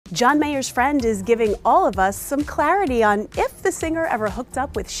John Mayer's friend is giving all of us some clarity on if the singer ever hooked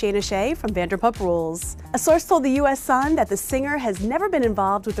up with Scheana Shay from Vanderpump Rules. A source told the U.S. Sun that the singer has never been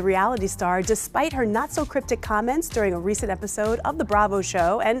involved with the reality star despite her not-so-cryptic comments during a recent episode of The Bravo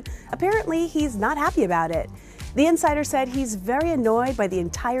show, and apparently he's not happy about it. The insider said he's very annoyed by the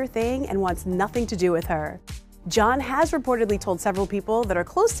entire thing and wants nothing to do with her. John has reportedly told several people that are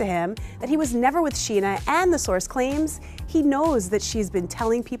close to him that he was never with Scheana, and the source claims he knows that she's been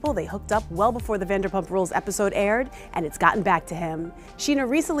telling people they hooked up well before the Vanderpump Rules episode aired, and it's gotten back to him. Scheana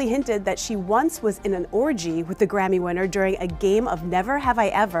recently hinted that she once was in an orgy with the Grammy winner during a game of Never Have I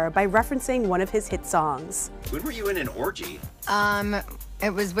Ever by referencing one of his hit songs. When were you in an orgy?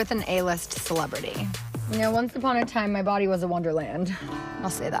 It was with an A-list celebrity. You know, once upon a time, my body was a wonderland. I'll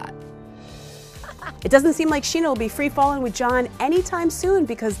say that. It doesn't seem like Scheana will be free-falling with John anytime soon,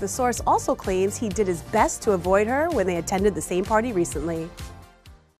 because the source also claims he did his best to avoid her when they attended the same party recently.